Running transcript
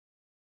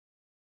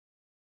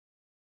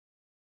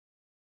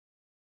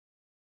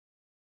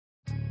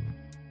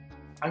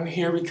I'm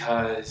here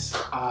because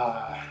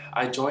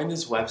I joined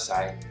this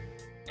website,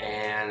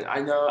 and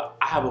I know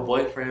I have a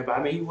boyfriend, but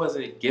I mean, he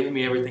wasn't giving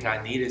me everything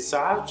I needed,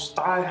 so I just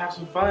thought I'd have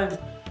some fun.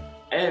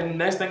 And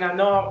next thing I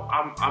know,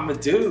 I'm a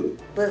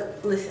dude. But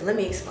listen, let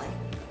me explain.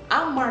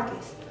 I'm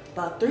Marcus.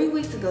 About 3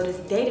 weeks ago, this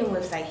dating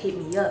website hit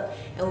me up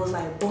and was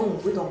like,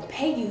 boom, we're gonna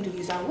pay you to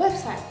use our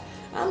website.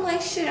 I'm like,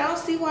 shit, I don't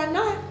see why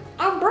not.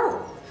 I'm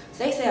broke.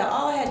 So they said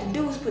all I had to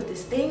do was put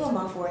this thing on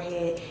my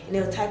forehead and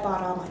they'll type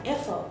out all my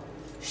info.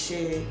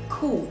 Shit,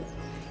 cool.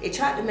 It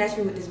tried to match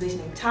me with this bitch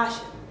named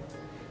Tasha.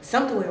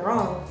 Something went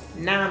wrong.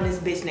 Now I'm this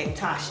bitch named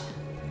Tasha.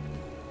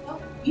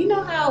 You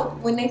know how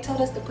when they told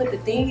us to put the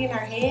thing in our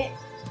head,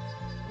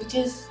 we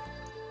just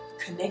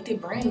connected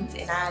brains,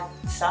 and I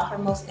saw her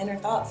most inner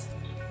thoughts,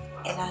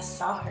 and I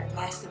saw her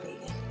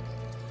masturbating.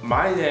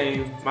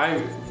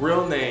 My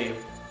real name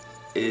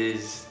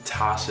is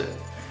Tasha,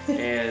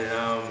 and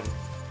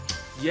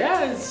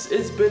yeah,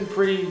 it's been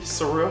pretty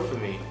surreal for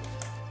me.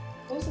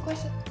 What was the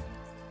question?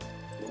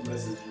 What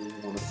message do you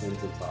want to send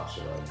to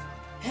Tasha right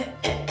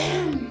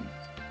now?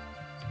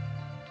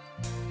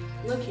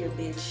 Look here,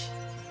 bitch.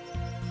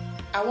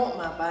 I want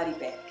my body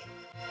back.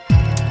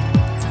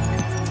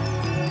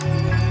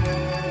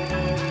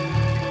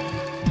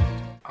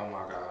 Oh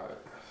my God.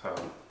 So,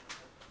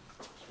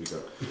 Speak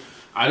up.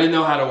 I didn't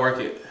know how to work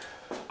it.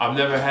 I've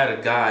never had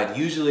a guide.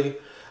 Usually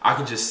I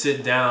can just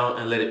sit down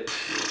and let it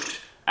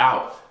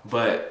out.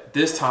 But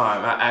this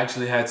time I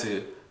actually had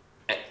to,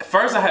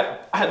 first I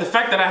had the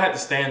fact that I had to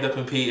stand up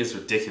and pee is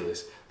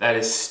ridiculous. That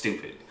is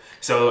stupid.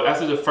 So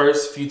after the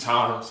first few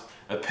times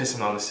of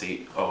pissing on the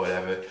seat or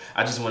whatever,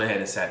 I just went ahead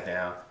and sat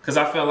down. Cause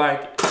I felt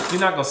like you're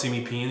not gonna see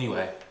me pee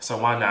anyway. So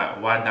why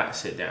not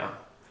sit down?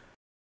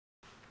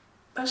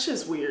 That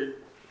shit's weird.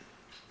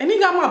 And he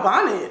got my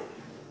bonnet.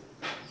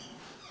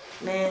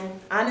 Man,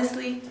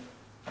 honestly,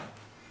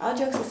 all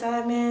jokes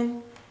aside,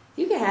 man,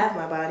 you can have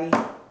my body.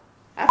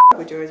 I fuck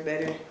with yours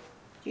better.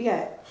 You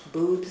got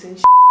boobs and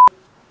shit.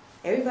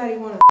 Everybody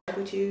wanna fuck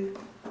with you.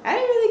 I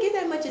didn't really get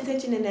that much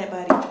attention in that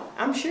body.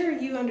 I'm sure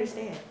you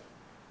understand.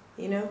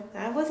 You know,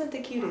 I wasn't the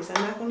cutest,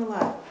 I'm not gonna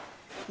lie.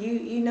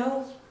 You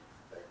know?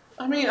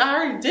 I mean, I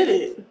already did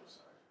it.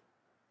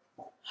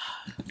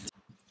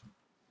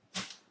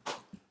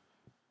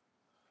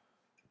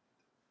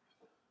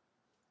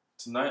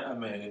 Tonight I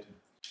made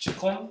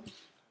chicken.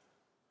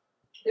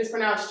 It's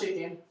pronounced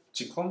chicken.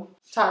 Chicken?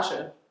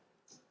 Tasha.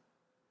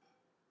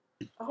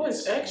 Oh,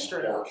 it's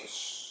extra.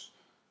 Marcus.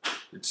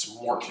 It's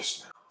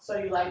Marcus now. So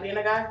you like being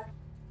a guy?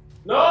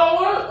 No,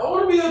 I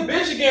want to be a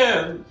bitch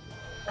again.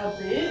 A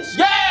bitch?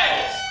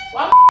 Yes!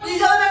 Why you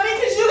yelling at me?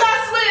 Cause you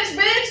got switched,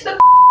 bitch.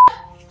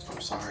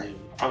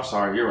 I'm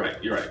sorry. You're right.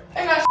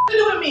 Ain't got shit to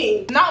do with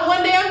me. Not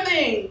one damn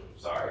thing.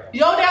 Sorry.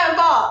 Your damn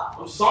fault.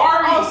 I'm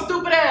sorry. Oh,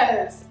 stupid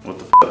ass. What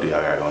the fuck do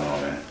y'all got going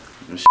on, man?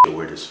 This shit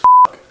weird as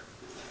fuck.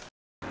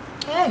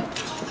 Hey.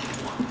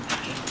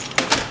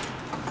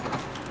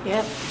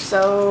 Yep,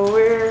 so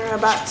we're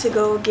about to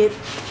go get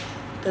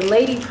the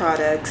lady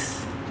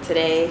products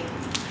today.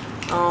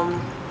 I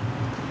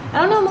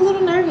don't know, I'm a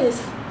little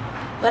nervous,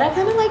 but I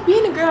kind of like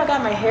being a girl. I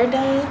got my hair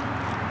done.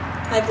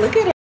 Like, look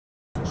at it.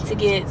 To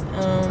get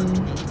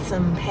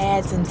some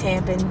pads and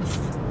tampons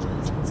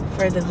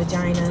for the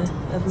vagina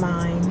of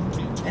mine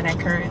that I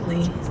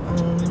currently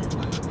own.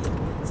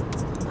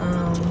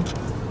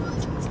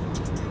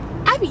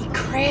 I be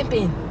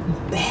cramping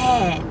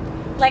bad.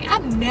 Like,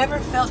 I've never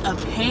felt a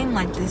pain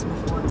like this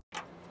before.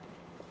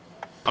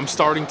 I'm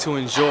starting to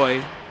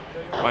enjoy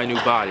my new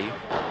body.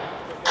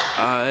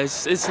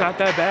 It's not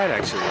that bad,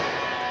 actually.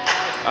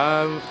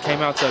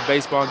 Came out to a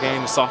baseball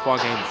game, a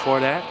softball game before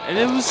that, and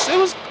it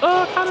was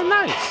kind of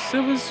nice.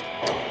 It was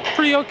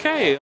pretty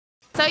okay.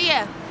 So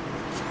yeah,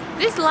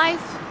 this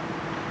life,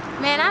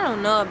 man, I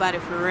don't know about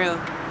it for real.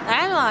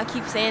 I know I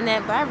keep saying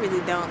that, but I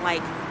really don't.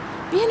 Like,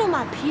 being on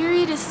my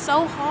period is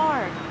so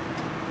hard.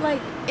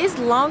 Like, it's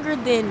longer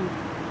than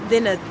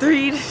a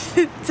 3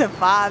 to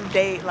 5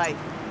 day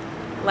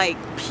like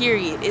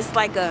period. It's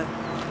like a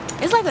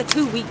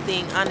 2-week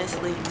thing,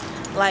 honestly.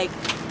 Like,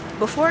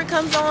 before it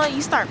comes on,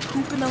 you start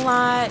pooping a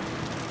lot.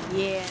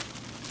 Yeah.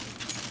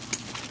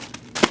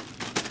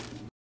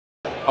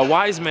 A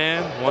wise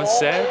man once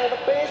said,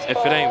 if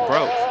it ain't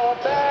broke,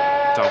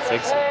 don't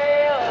fix it.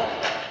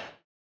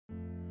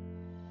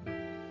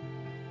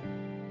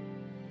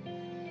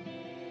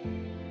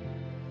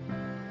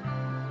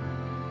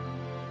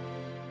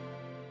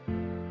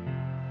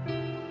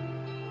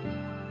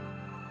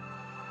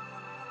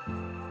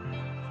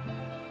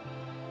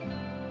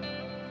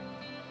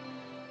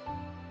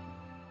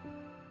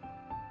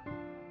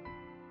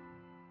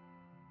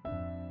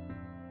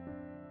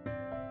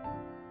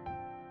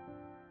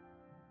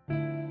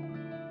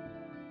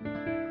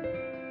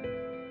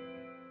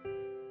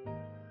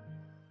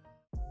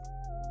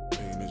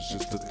 Pain is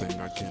just a thing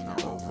I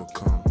cannot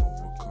overcome.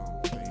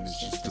 Pain is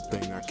just a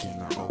thing I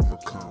cannot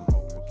overcome.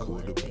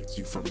 Could have picked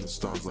you from the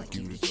stars like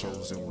you the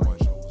chosen one.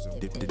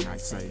 Dipped in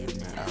ice, I am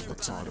the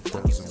avatar, the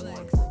frozen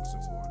one.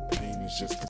 Pain is just a